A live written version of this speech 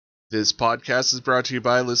This podcast is brought to you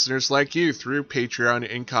by listeners like you through Patreon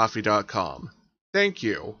and Coffee.com. Thank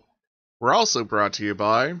you. We're also brought to you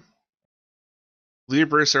by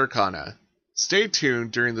Libris Arcana. Stay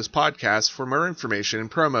tuned during this podcast for more information and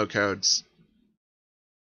promo codes.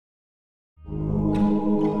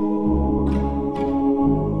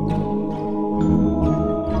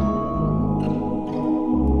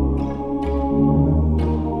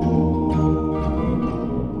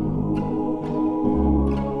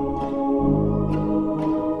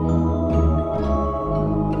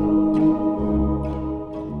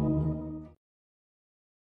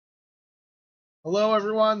 Hello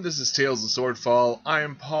everyone, this is Tales of Swordfall. I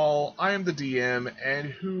am Paul, I am the DM, and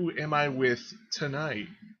who am I with tonight?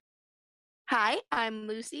 Hi, I'm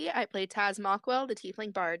Lucy. I play Taz Mockwell, the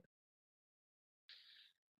Tiefling Bard.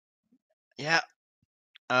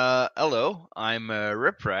 Hello, I'm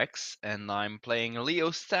Riprex, and I'm playing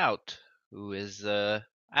Leo Stout, who is a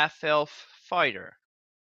half-elf fighter.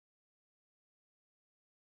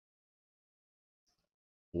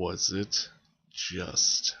 Was it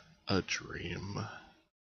just a dream?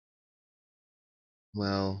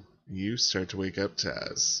 Well, you start to wake up,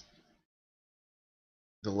 Taz.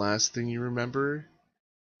 The last thing you remember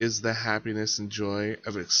is the happiness and joy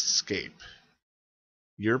of escape.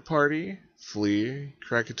 Your party, Flea,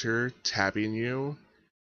 Crackateur, Tabby, and you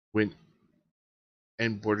went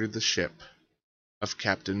and boarded the ship of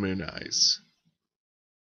Captain Moon Eyes.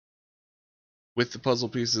 With the puzzle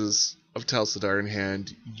pieces of Telsadar in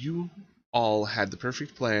hand, you all had the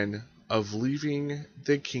perfect plan of leaving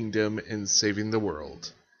the kingdom and saving the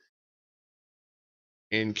world.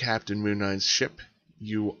 In Captain Moon Eye's ship,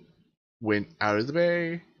 you went out of the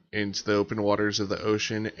bay, into the open waters of the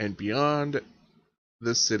ocean, and beyond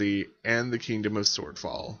the city and the kingdom of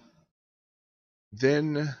Swordfall.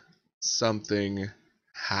 Then something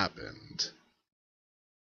happened.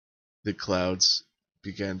 The clouds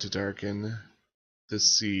began to darken, the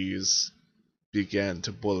seas began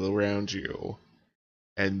to boil around you,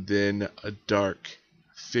 and then a dark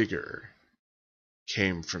figure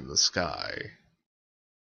came from the sky.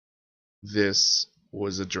 This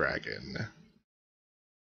was a dragon.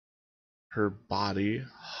 Her body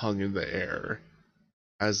hung in the air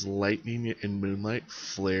as lightning and moonlight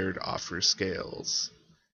flared off her scales.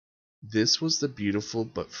 This was the beautiful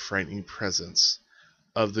but frightening presence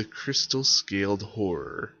of the crystal-scaled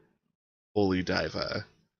horror, Olidiva.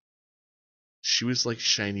 She was like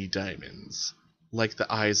shiny diamonds, like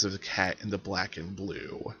the eyes of the cat in the black and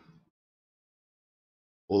blue.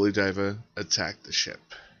 Olidiva attacked the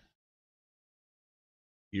ship.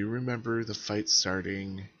 You remember the fight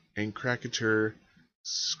starting and Crackateur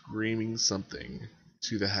screaming something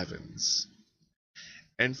to the heavens.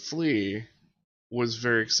 And Flea was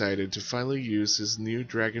very excited to finally use his new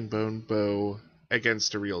Dragonbone bow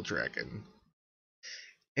against a real dragon.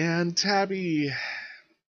 And Tabby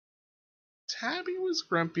was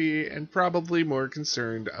grumpy and probably more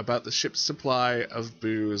concerned about the ship's supply of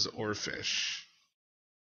booze or fish.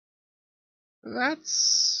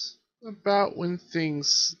 That's about when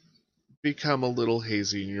things become a little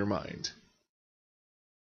hazy in your mind.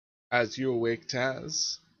 As you awake,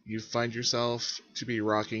 Taz, you find yourself to be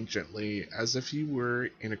rocking gently as if you were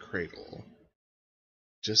in a cradle,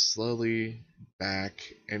 just slowly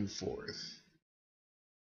back and forth.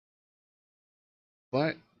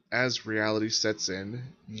 But as reality sets in,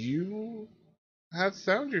 you have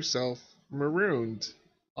found yourself marooned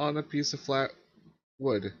on a piece of flat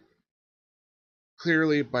wood.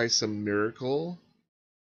 Clearly, by some miracle,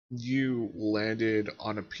 you landed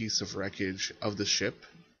on a piece of wreckage of the ship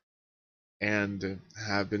and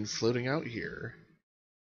have been floating out here.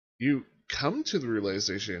 You come to the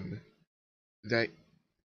realization that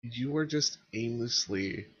you are just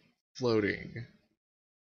aimlessly floating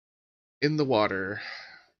in the water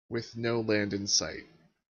with no land in sight.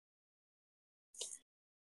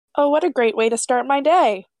 Oh, what a great way to start my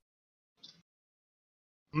day.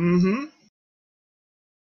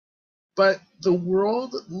 But the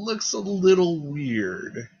world looks a little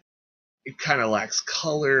weird. It kind of lacks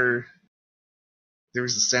color.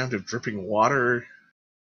 There's a sound of dripping water.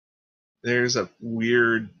 There's a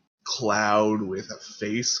weird cloud with a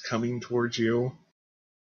face coming towards you.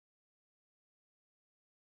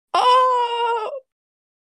 Oh!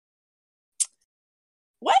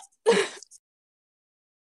 What?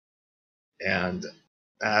 And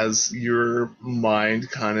as your mind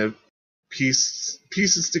kind of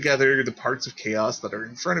pieces together the parts of chaos that are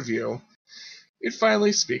in front of you, it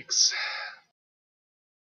finally speaks.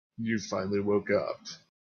 You finally woke up.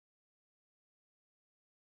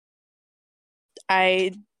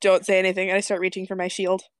 I don't say anything. I start reaching for my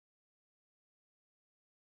shield.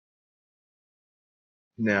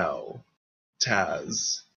 Now,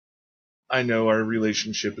 Taz, I know our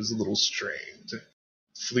relationship is a little strained.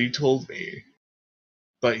 Flea told me,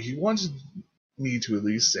 but he wanted me to at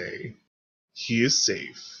least say he is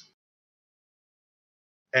safe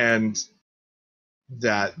and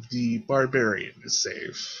that the barbarian is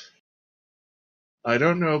safe. I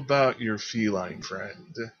don't know about your feline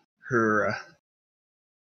friend. Her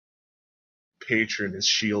patron is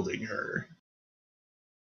shielding her.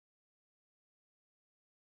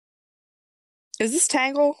 Is this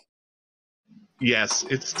Tangle? Yes,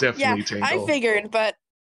 it's Yeah, definitely Tangle. I figured, but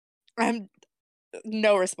I'm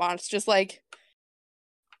no response. Just like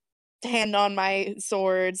hand on my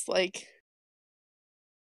swords, like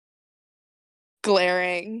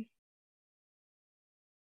glaring.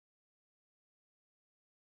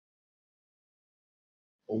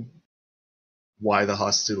 Oh, why the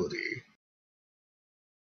hostility?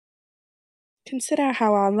 Consider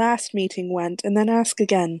how our last meeting went, and then ask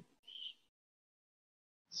again.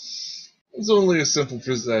 It's only a simple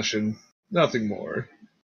possession, nothing more.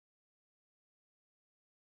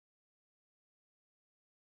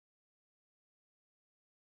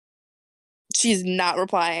 She's not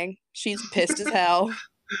replying. She's pissed as hell.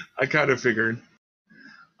 I kind of figured.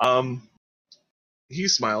 He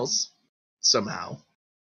smiles, somehow.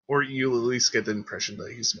 Or you at least get the impression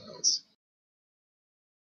that he smiles.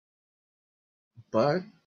 But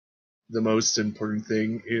the most important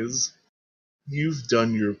thing is you've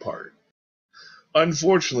done your part.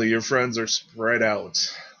 Unfortunately, your friends are spread out.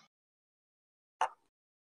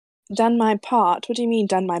 Done my part? What do you mean,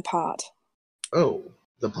 done my part? Oh,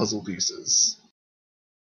 the puzzle pieces.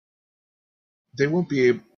 They won't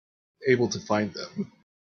be able to find them.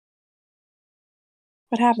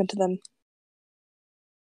 What happened to them?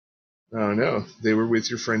 Oh no, they were with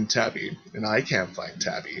your friend Tabby, and I can't find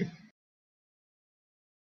Tabby.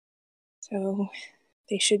 So,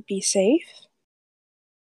 they should be safe?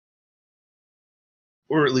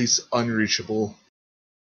 Or at least unreachable.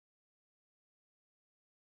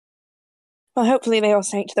 Well, hopefully they all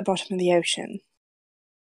sank to the bottom of the ocean.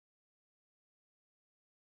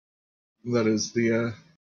 That's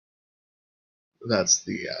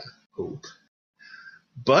the hope.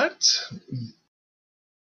 But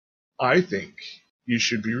I think you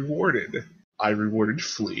should be rewarded. I rewarded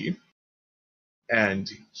Flea, and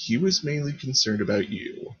he was mainly concerned about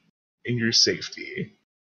you and your safety,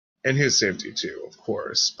 and his safety too, of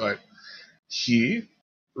course. But he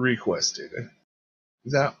requested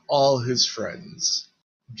that all his friends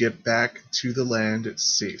get back to the land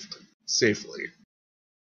safely.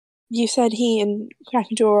 You said he and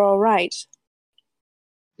Krakenjaw are all right.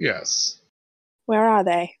 Yes, Where are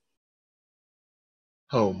they?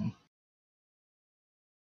 home.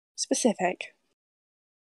 Specific.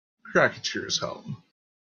 Krakature's home.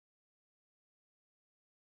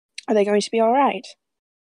 Are they going to be all right?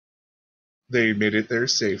 They made it there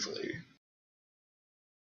safely.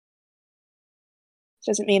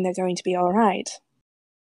 Doesn't mean they're going to be all right.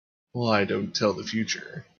 Well, I don't tell the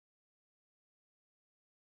future.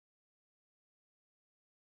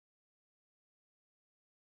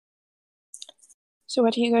 So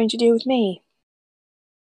what are you going to do with me?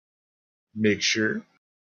 Make sure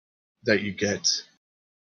that you get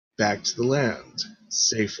back to the land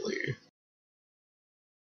safely.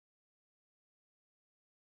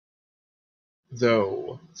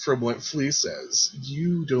 Though, from what Flea says,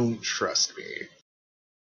 you don't trust me.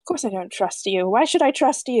 Of course I don't trust you. Why should I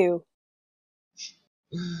trust you?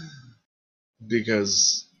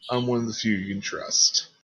 Because I'm one of the few you can trust.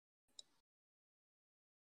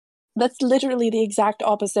 That's literally the exact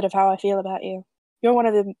opposite of how I feel about you. You're one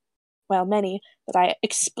of the, well, many that I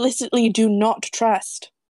explicitly do not trust.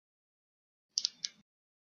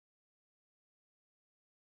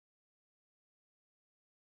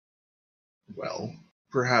 Well,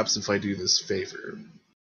 perhaps if I do this favor,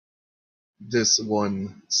 this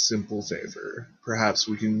one simple favor, perhaps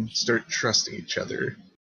we can start trusting each other.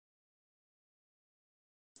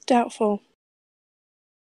 Doubtful.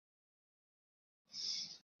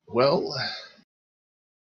 Well,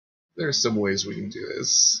 there are some ways we can do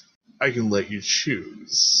this. I can let you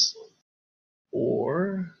choose.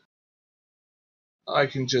 Or I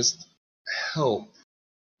can just help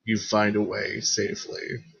you find a way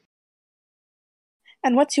safely.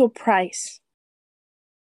 And what's your price?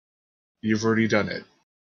 You've already done it.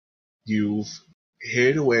 You've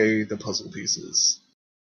hid away the puzzle pieces.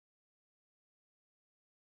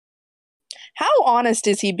 How honest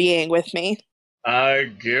is he being with me?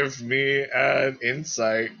 Give me an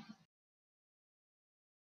insight.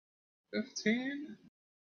 15?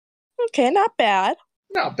 Okay, not bad.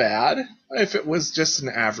 Not bad. If it was just an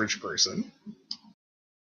average person.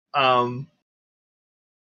 I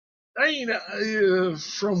mean,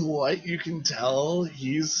 from what you can tell,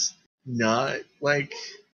 he's not like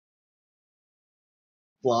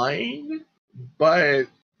flying, but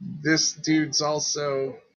this dude's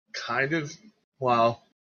also kind of, well,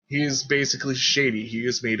 he's basically shady. He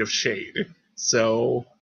is made of shade. So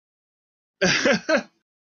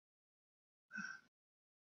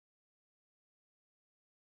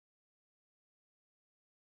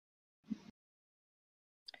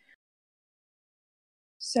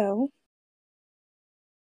So,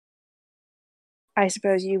 I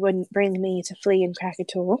suppose you wouldn't bring me to Flea and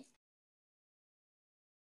Krakatoa.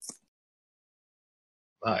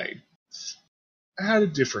 I had a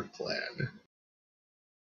different plan.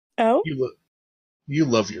 Oh? You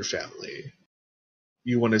love your family.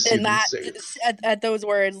 You want to see And them that safe. at those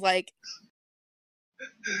words, like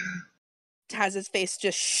Taz's face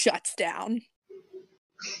just shuts down.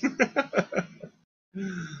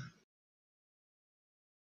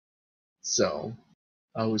 So,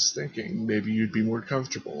 I was thinking maybe you'd be more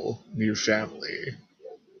comfortable near family.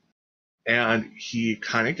 And he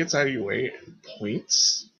kind of gets out of your way and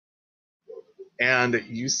points. And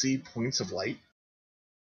you see points of light.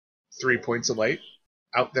 3 points of light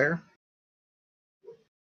out there.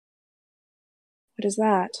 What is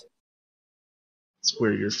that? It's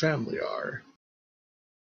where your family are.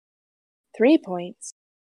 3 points.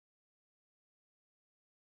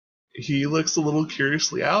 He looks a little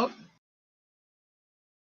curiously out.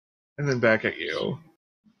 And then back at you.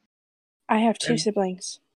 I have 2 And-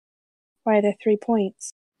 siblings. Why are there 3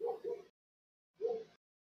 points?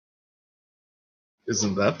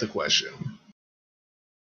 Isn't that the question?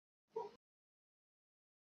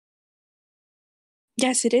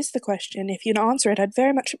 Yes, it is the question. If you'd answer it, I'd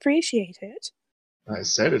very much appreciate it. I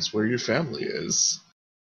said it's where your family is.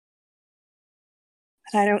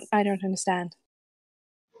 And I don't understand.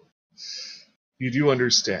 You do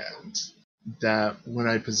understand that when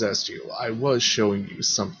I possessed you, I was showing you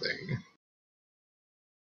something.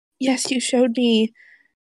 Yes, you showed me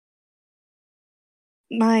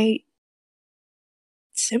my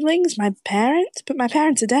siblings, my parents, but my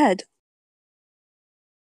parents are dead.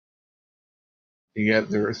 And yet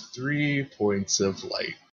there are 3 points of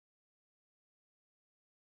light.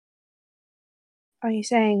 Are you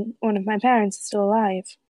saying one of my parents is still alive?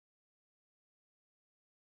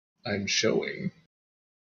 I'm showing.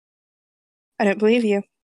 I don't believe you.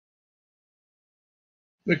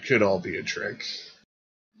 It could all be a trick.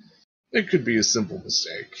 It could be a simple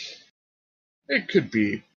mistake. It could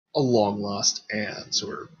be a long lost aunt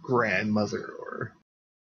or grandmother or,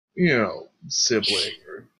 sibling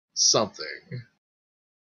or something.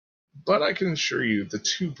 But I can assure you the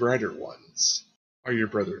 2 brighter ones are your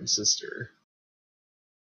brother and sister.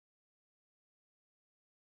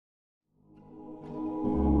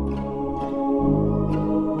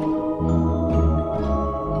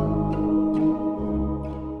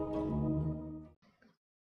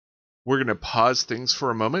 We're going to pause things for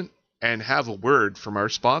a moment and have a word from our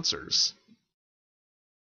sponsors.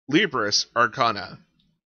 Libris Arcana.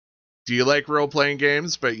 Do you like role-playing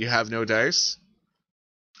games but you have no dice?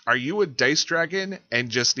 Are you a dice dragon and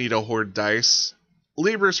just need a horde dice?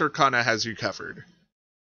 Libris Arcana has you covered.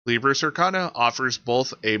 Libris Arcana offers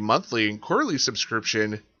both a monthly and quarterly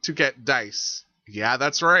subscription to get dice. Yeah,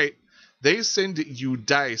 that's right. They send you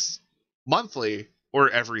dice monthly or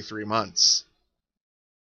every 3 months.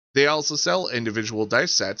 They also sell individual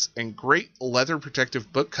dice sets and great leather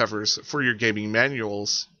protective book covers for your gaming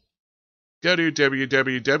manuals. Go to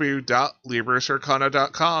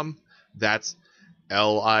www.librisarcana.com. That's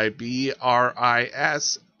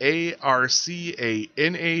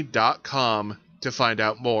LIBRISARCANA.com to find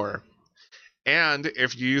out more. And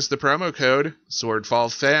if you use the promo code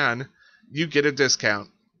SwordfallFan, you get a discount.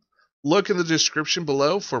 Look in the description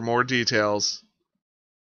below for more details.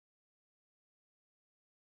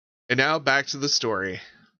 And now back to the story.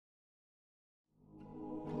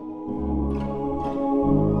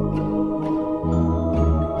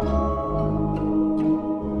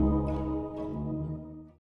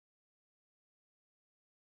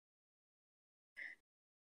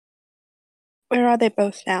 Where are they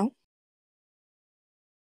both now?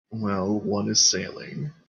 Well, one is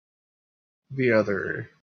sailing. The other.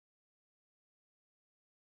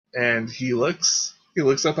 And he looks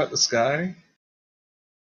up at the sky.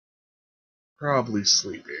 Probably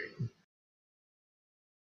sleeping.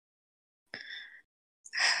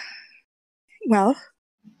 Well,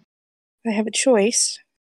 I have a choice.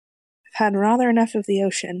 I've had rather enough of the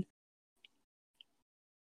ocean.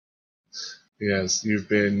 Yes, you've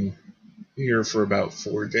been here for about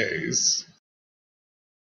 4 days.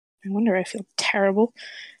 No wonder I feel terrible.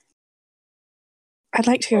 I'd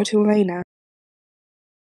like to go to Elena.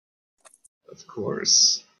 Of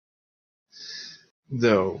course.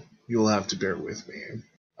 Though, you'll have to bear with me.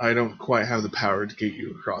 I don't quite have the power to get you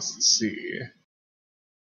across the sea.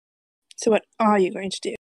 So what are you going to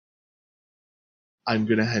do? I'm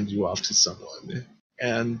gonna hand you off to someone.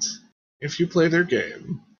 And if you play their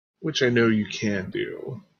game, which I know you can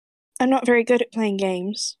do, I'm not very good at playing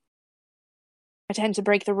games. I tend to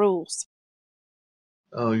break the rules.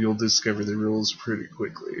 oh, you'll discover the rules pretty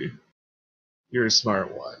quickly. You're a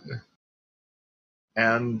smart one.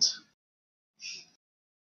 And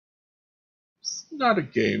it's not a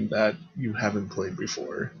game that you haven't played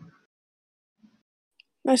before.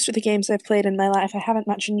 Most of the games I've played in my life I haven't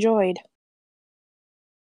much enjoyed.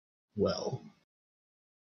 Well,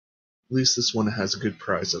 at least this one has a good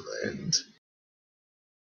prize at the end.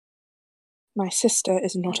 My sister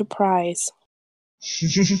is not a prize.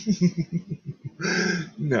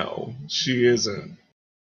 No, she isn't.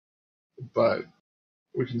 But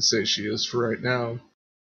we can say she is for right now.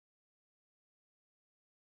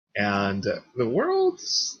 And the world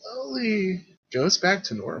slowly goes back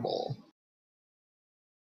to normal.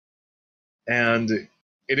 And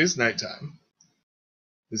it is nighttime.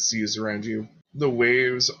 The sea is around you. The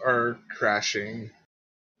waves are crashing.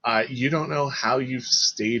 You don't know how you've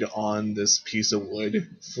stayed on this piece of wood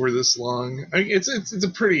for this long. I mean, it's a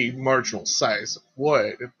pretty marginal size of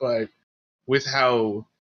wood, but with how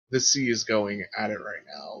the sea is going at it right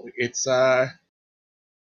now, it's a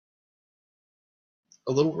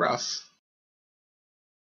little rough.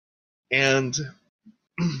 And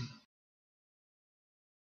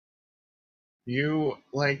you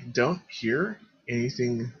don't hear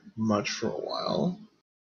anything much for a while.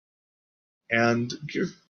 And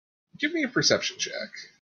give me a perception check.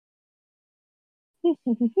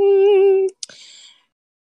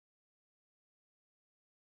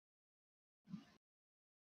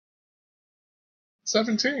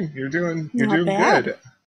 17. You're doing Not bad. good.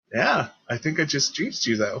 Yeah, I think I just jinxed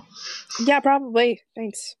you though. Yeah, probably.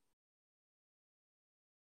 Thanks.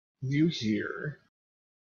 You hear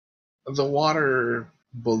the water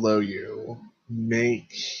below you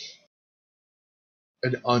make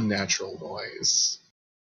an unnatural noise.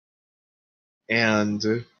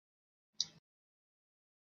 And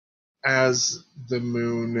as the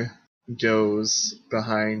moon goes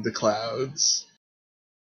behind the clouds,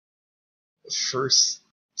 first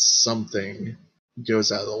something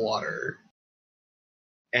goes out of the water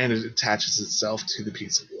and it attaches itself to the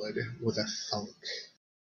piece of wood with a thunk.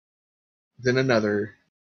 Then another,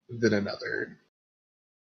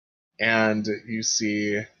 and you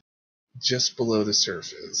see just below the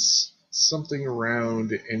surface something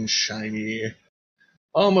round and shiny,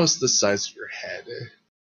 almost the size of your head.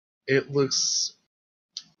 It looks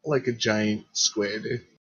like a giant squid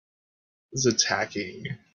is attacking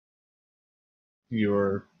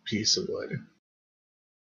your piece of wood.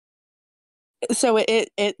 So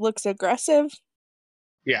it looks aggressive?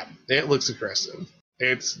 Yeah, it looks aggressive.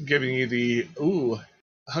 It's giving you the, ooh,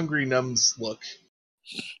 hungry numbs look.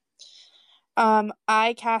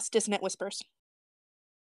 I cast Dissonant Whispers.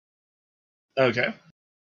 Okay.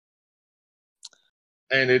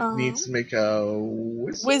 And it needs to make a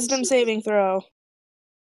Wisdom saving throw.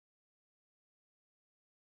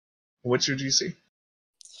 What's your DC?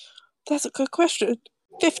 That's a good question.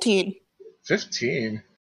 15. 15.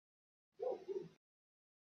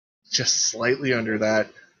 Just slightly under that.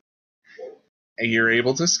 And you're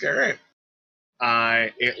able to scare it.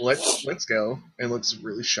 It lets go and looks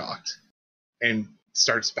really shocked. And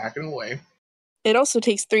starts backing away. It also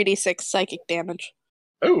takes 3d6 psychic damage.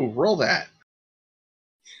 Oh, roll that.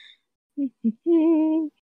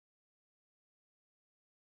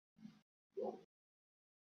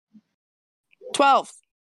 12.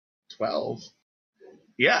 12.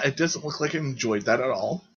 Yeah, it doesn't look like it enjoyed that at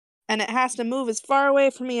all. And it has to move as far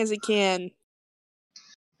away from me as it can.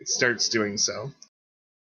 It starts doing so.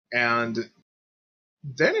 And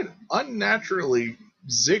then it unnaturally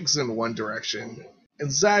zigs in one direction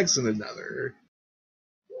and zags in another.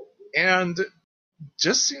 And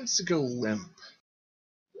just seems to go limp.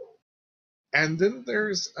 And then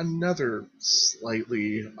there's another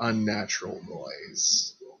slightly unnatural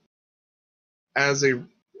noise. As a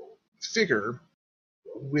figure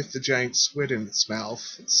with the giant squid in its mouth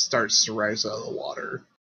starts to rise out of the water.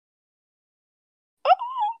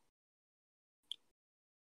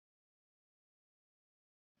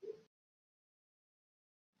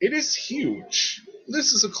 It is huge.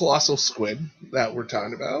 This is a colossal squid that we're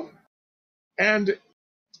talking about. And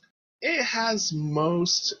it has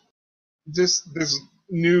this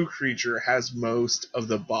new creature has most of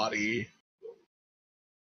the body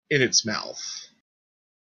in its mouth.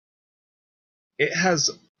 It has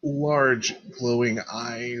large glowing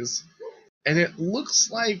eyes, and it looks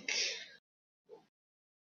like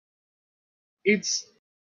it's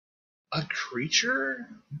a creature,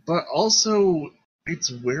 but also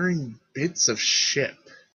it's wearing bits of ship,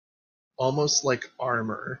 almost like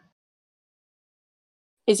armor.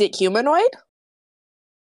 Is it humanoid?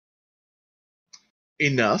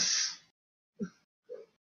 Enough.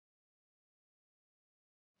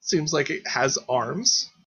 Seems like it has arms.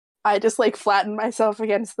 I just like flatten myself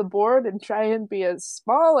against the board and try and be as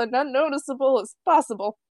small and unnoticeable as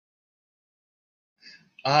possible.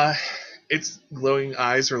 Its glowing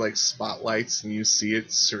eyes are like spotlights, and you see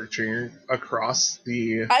it searching across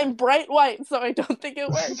the. I'm bright white, so I don't think it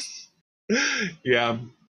works. yeah.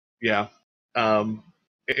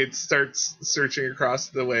 It starts searching across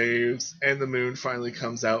the waves, and the moon finally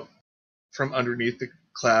comes out from underneath the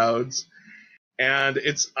clouds, and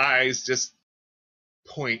its eyes just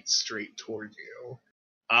point straight toward you.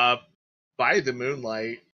 By the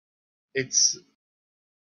moonlight, it's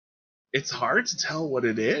hard to tell what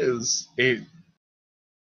it is. It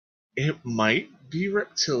might be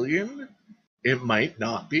reptilian. It might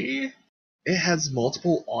not be. It has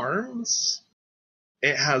multiple arms.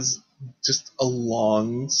 It has just a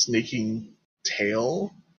long, snaking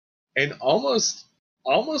tail, and almost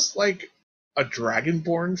like a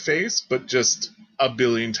dragonborn face, but just a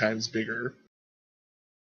billion times bigger.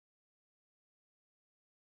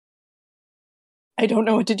 I don't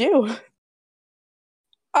know what to do.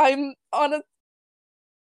 I'm on a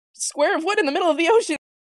square of wood in the middle of the ocean.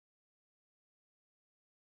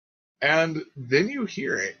 And then you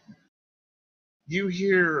hear it. You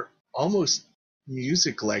hear almost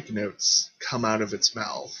music-like notes come out of its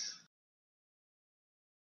mouth.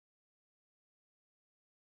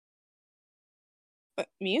 What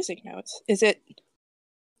music notes? Is it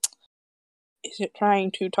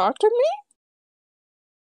trying to talk to me?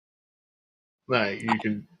 You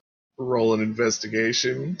can roll an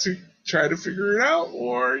investigation to try to figure it out,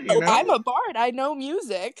 or, you know... I'm a bard. I know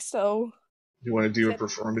music, so... You want to do a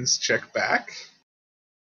performance check back?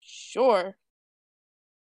 Sure.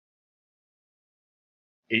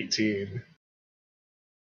 18.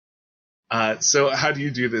 So how do you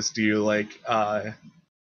do this? Do you,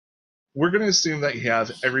 we're going to assume that you have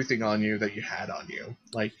everything on you that you had on you.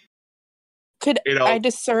 Could I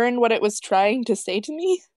discern what it was trying to say to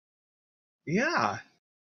me? Yeah.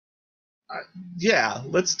 Yeah,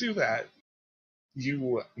 let's do that.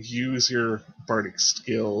 You use your bardic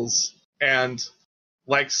skills, and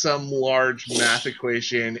like some large math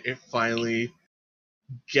equation, it finally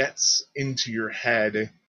gets into your head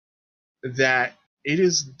that it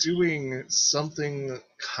is doing something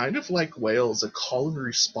kind of like whales, a call and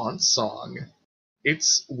response song.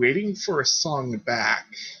 It's waiting for a song back.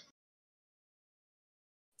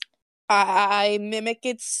 I mimic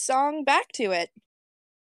its song back to it.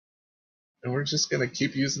 And we're just going to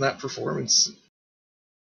keep using that performance.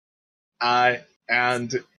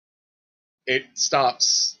 And it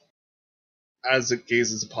stops as it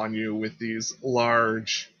gazes upon you with these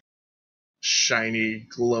large, shiny,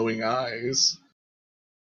 glowing eyes,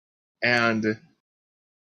 and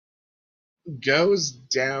goes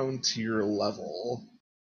down to your level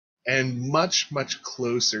and much, much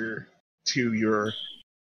closer to your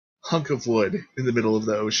hunk of wood in the middle of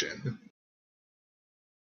the ocean.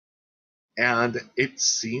 And it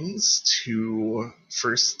seems to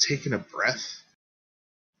first take in a breath,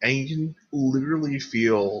 and you can literally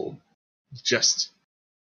feel just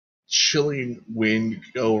chilling wind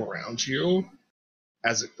go around you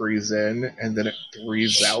as it breathes in, and then it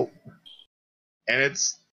breathes out. And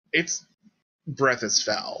its breath is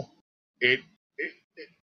foul. It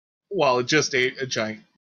just ate a giant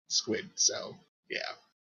squid, so yeah.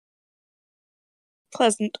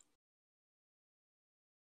 Pleasant.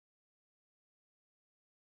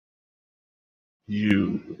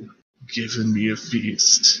 You given me a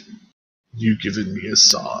feast. You given me a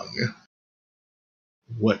song.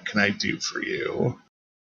 What can I do for you?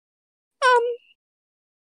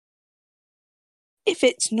 If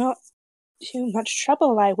it's not too much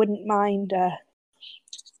trouble, I wouldn't mind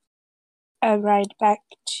a ride back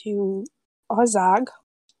to Ozag.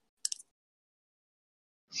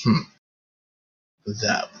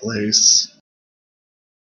 That place.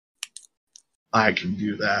 I can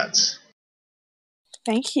do that.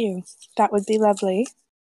 Thank you. That would be lovely.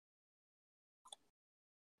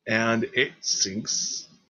 And it sinks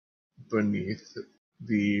beneath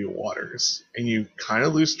the waters, and you kind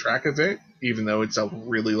of lose track of it, even though it's a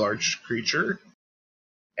really large creature,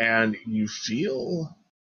 and you feel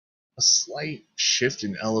a slight shift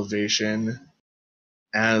in elevation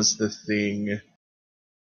as the thing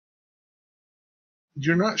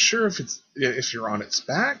You're not sure if you're on its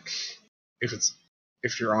back,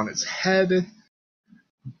 if you're on its head,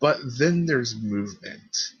 but then there's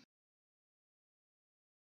movement.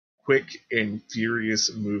 Quick and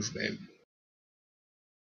furious movement.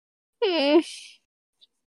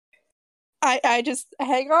 I just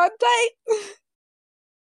hang on tight.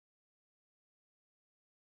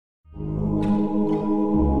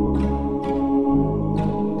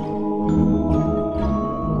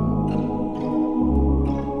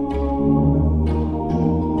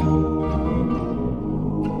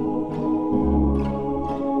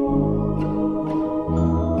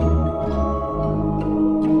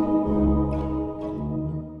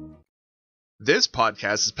 This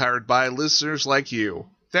podcast is powered by listeners like you.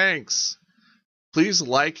 Thanks. Please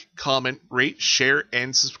like, comment, rate, share,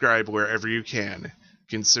 and subscribe wherever you can.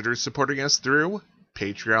 Consider supporting us through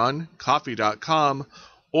Patreon, Ko-fi.com,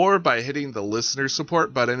 or by hitting the listener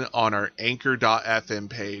support button on our Anchor.fm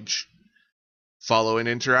page. Follow and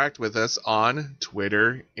interact with us on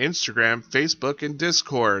Twitter, Instagram, Facebook, and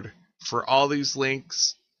Discord. For all these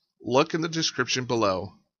links, look in the description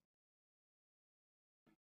below.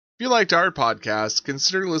 If you liked our podcast,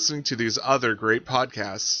 consider listening to these other great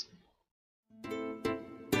podcasts.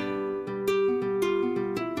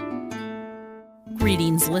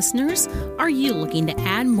 Greetings, listeners. Are you looking to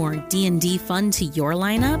add more D&D fun to your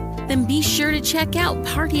lineup? Then be sure to check out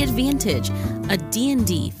Party Advantage, a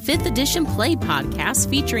D&D 5th edition play podcast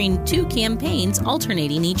featuring 2 campaigns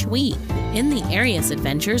alternating each week. In the Arius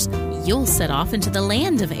adventures, you'll set off into the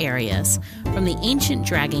land of Arius. From the ancient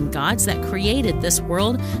dragon gods that created this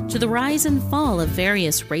world to the rise and fall of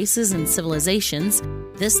various races and civilizations,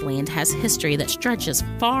 this land has history that stretches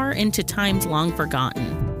far into times long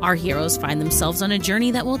forgotten. Our heroes find themselves on a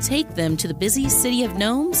journey that will take them to the busy city of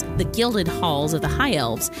gnomes, the gilded halls of the High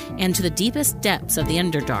Elves, and to the deepest depths of the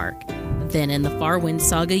Underdark. Then in the Farwind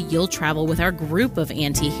saga, you'll travel with our group of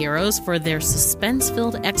anti-heroes for their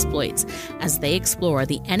suspense-filled exploits as they explore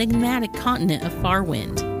the enigmatic continent of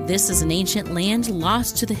Farwind. This is an ancient land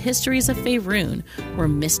lost to the histories of Faerun, where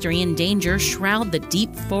mystery and danger shroud the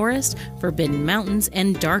deep forest, forbidden mountains,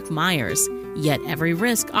 and dark mires. Yet every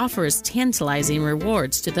risk offers tantalizing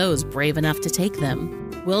rewards to those brave enough to take them.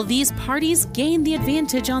 Will these parties gain the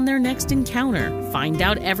advantage on their next encounter? Find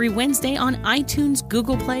out every Wednesday on iTunes,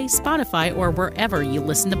 Google Play, Spotify, or wherever you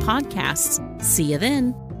listen to podcasts. See you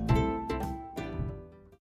then!